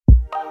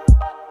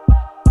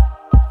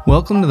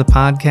Welcome to the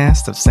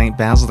podcast of St.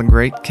 Basil the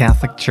Great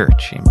Catholic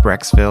Church in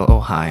Brecksville,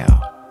 Ohio,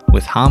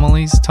 with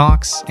homilies,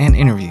 talks, and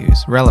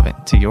interviews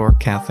relevant to your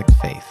Catholic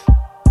faith.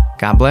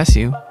 God bless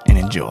you and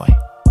enjoy.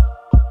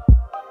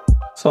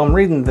 So I'm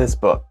reading this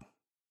book,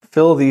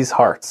 Fill These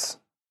Hearts,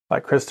 by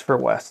Christopher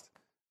West.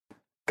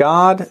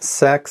 God,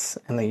 Sex,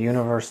 and the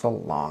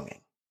Universal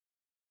Longing.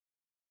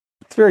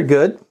 It's very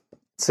good.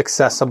 It's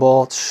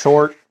accessible. It's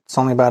short. It's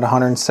only about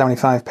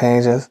 175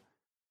 pages.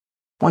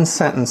 One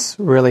sentence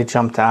really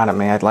jumped out at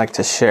me I'd like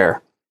to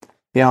share.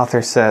 The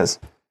author says,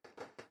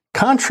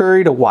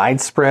 contrary to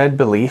widespread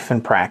belief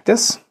and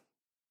practice,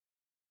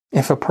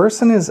 if a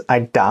person is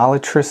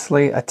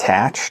idolatrously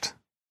attached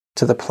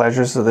to the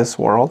pleasures of this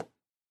world,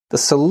 the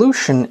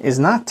solution is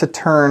not to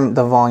turn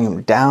the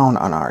volume down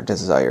on our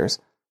desires,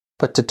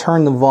 but to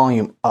turn the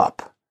volume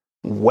up,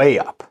 way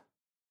up.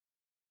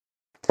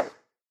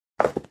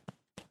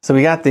 So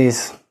we got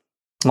these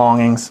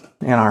longings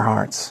in our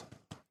hearts.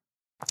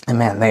 And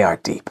man, they are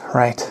deep,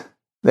 right?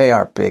 They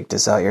are big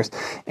desires.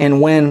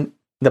 And when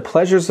the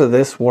pleasures of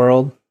this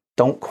world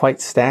don't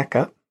quite stack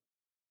up,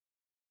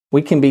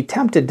 we can be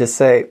tempted to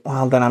say,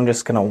 well, then I'm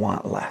just going to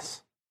want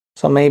less.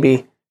 So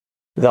maybe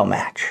they'll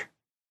match.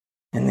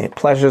 And the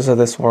pleasures of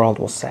this world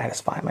will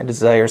satisfy my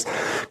desires.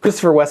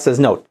 Christopher West says,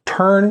 no,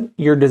 turn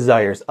your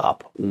desires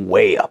up,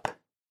 way up.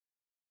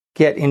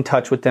 Get in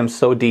touch with them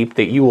so deep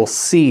that you will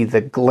see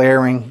the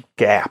glaring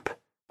gap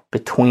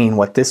between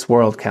what this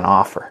world can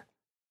offer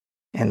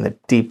and the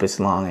deepest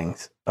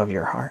longings of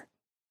your heart.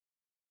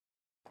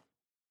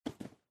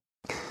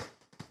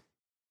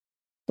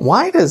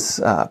 Why does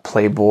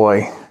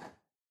Playboy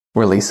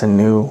release a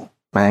new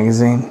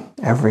magazine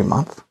every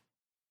month?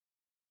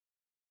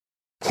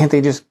 Can't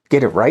they just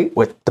get it right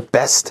with the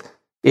best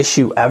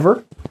issue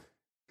ever?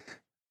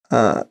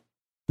 The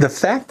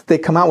fact that they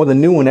come out with a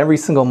new one every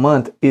single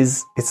month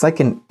it's like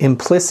an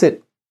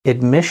implicit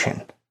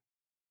admission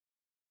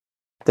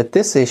that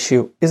this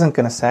issue isn't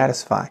going to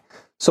satisfy.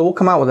 So we'll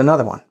come out with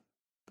another one.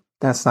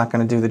 That's not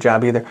going to do the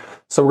job either.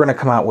 So we're going to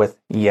come out with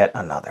yet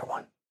another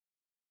one.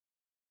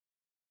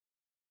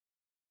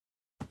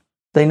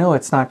 They know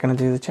it's not going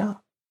to do the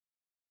job.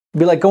 It'd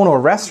be like going to a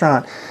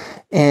restaurant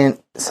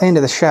and saying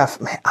to the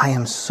chef, man, I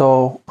am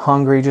so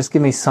hungry. Just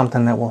give me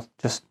something that will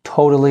just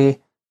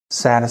totally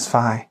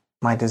satisfy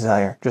my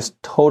desire.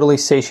 Just totally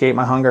satiate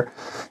my hunger.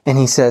 And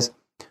he says,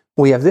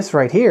 we have this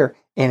right here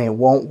and it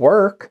won't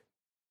work.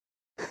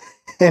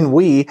 And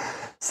we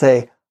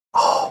say,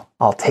 oh,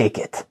 I'll take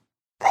it.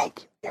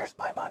 Thank you. Here's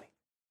my money.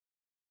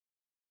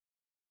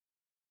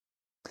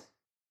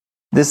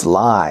 This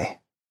lie,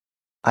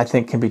 I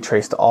think, can be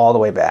traced all the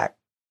way back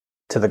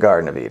to the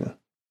Garden of Eden.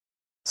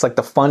 It's like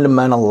the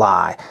fundamental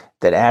lie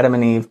that Adam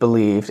and Eve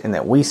believed and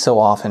that we so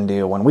often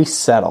do when we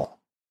settle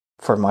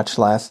for much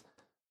less.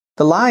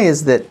 The lie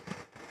is that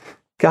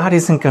God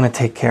isn't going to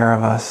take care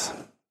of us.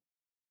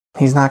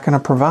 He's not going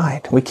to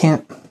provide. We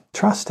can't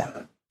trust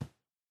him.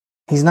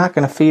 He's not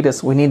going to feed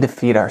us. We need to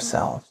feed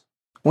ourselves.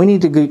 We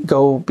need to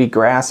go be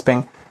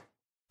grasping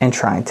and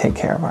try and take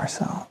care of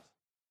ourselves.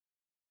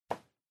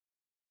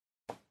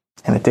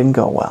 And it didn't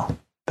go well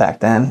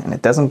back then, and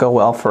it doesn't go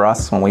well for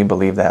us when we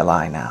believe that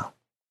lie now.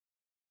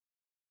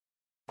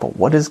 But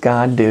what does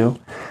God do?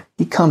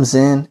 He comes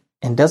in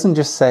and doesn't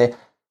just say,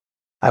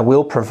 I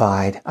will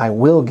provide, I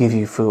will give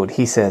you food.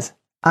 He says,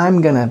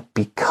 I'm going to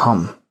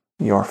become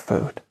your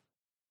food.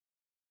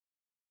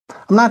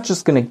 I'm not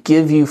just going to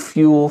give you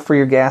fuel for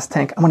your gas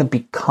tank. I'm going to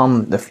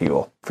become the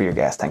fuel for your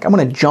gas tank. I'm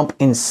going to jump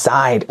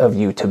inside of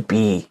you to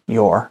be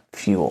your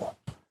fuel.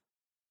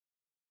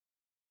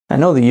 I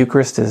know the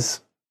Eucharist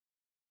is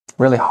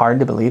really hard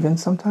to believe in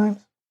sometimes.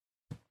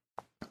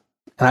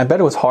 And I bet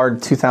it was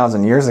hard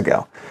 2,000 years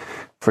ago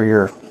for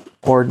your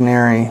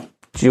ordinary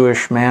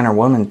Jewish man or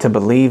woman to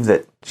believe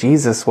that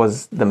Jesus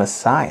was the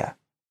Messiah.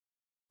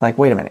 Like,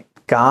 wait a minute.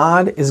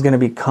 God is going to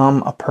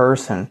become a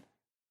person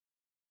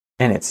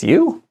and it's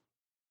you?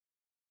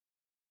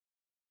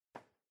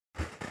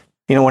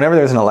 You know, whenever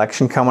there's an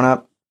election coming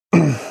up,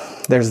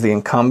 there's the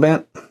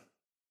incumbent.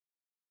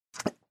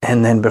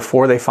 And then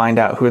before they find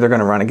out who they're going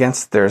to run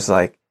against, there's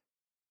like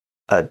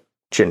a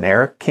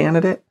generic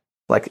candidate,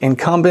 like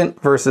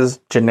incumbent versus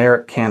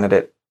generic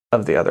candidate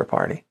of the other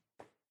party.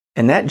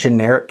 And that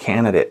generic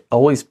candidate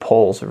always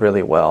polls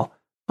really well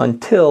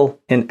until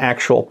an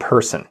actual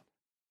person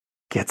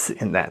gets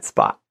in that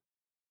spot.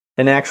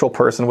 An actual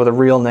person with a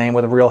real name,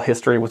 with a real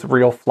history, with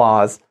real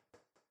flaws.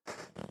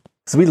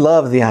 Because we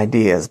love the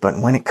ideas, but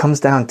when it comes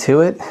down to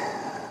it,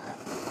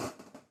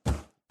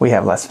 we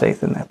have less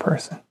faith in that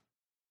person.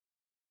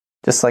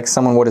 Just like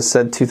someone would have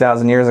said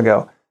 2,000 years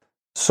ago,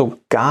 so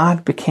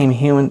God became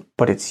human,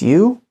 but it's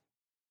you?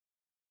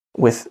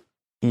 With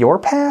your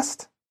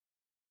past?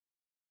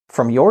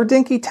 From your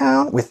dinky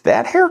town? With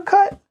that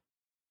haircut?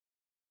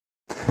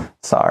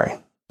 Sorry,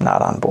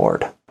 not on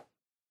board.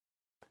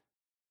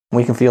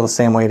 We can feel the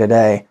same way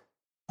today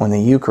when the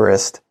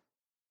Eucharist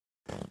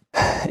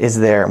is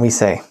there and we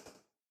say,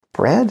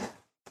 bread?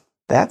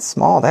 That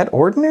small, that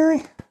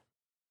ordinary?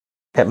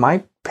 At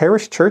my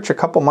parish church a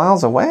couple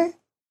miles away?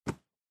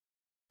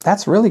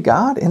 that's really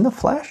God in the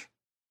flesh?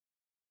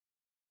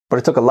 But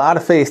it took a lot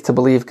of faith to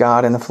believe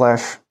God in the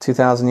flesh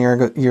 2,000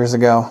 years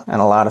ago,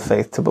 and a lot of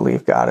faith to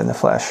believe God in the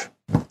flesh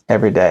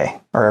every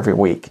day or every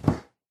week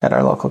at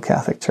our local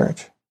Catholic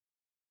Church.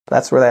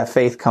 That's where that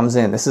faith comes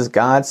in. This is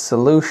God's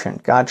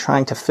solution. God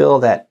trying to fill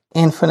that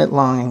infinite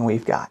longing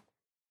we've got.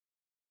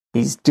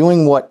 He's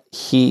doing what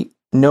he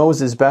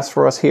knows is best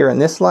for us here in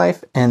this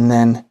life, and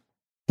then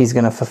he's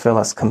going to fulfill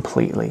us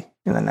completely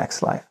in the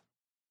next life.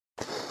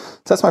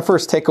 So that's my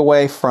first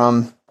takeaway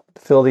from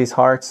Fill These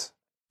Hearts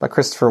by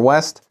Christopher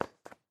West.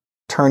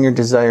 Turn your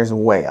desires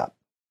way up.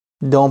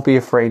 Don't be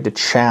afraid to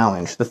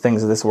challenge the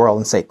things of this world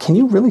and say, can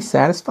you really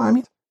satisfy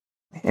me?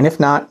 And if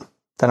not,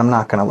 then I'm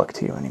not going to look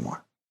to you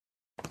anymore.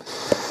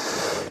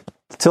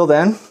 Till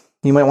then,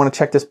 you might want to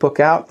check this book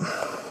out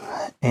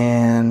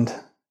and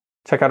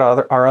check out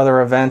our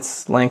other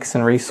events, links,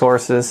 and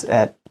resources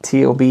at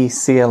tobcle.org.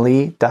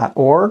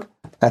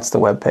 That's the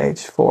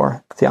webpage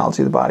for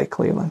Theology of the Body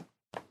Cleveland.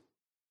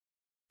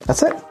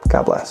 That's it.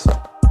 God bless.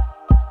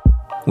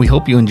 We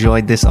hope you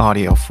enjoyed this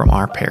audio from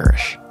our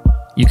parish.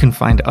 You can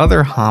find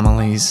other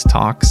homilies,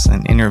 talks,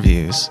 and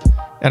interviews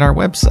at our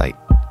website,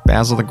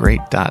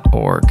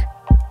 basilthegreat.org,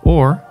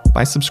 or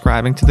by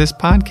subscribing to this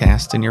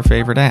podcast in your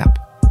favorite app.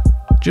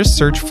 Just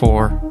search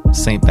for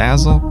St.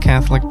 Basil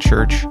Catholic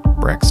Church,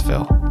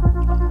 Brecksville.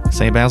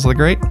 St. Basil the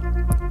Great,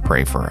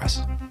 pray for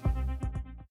us.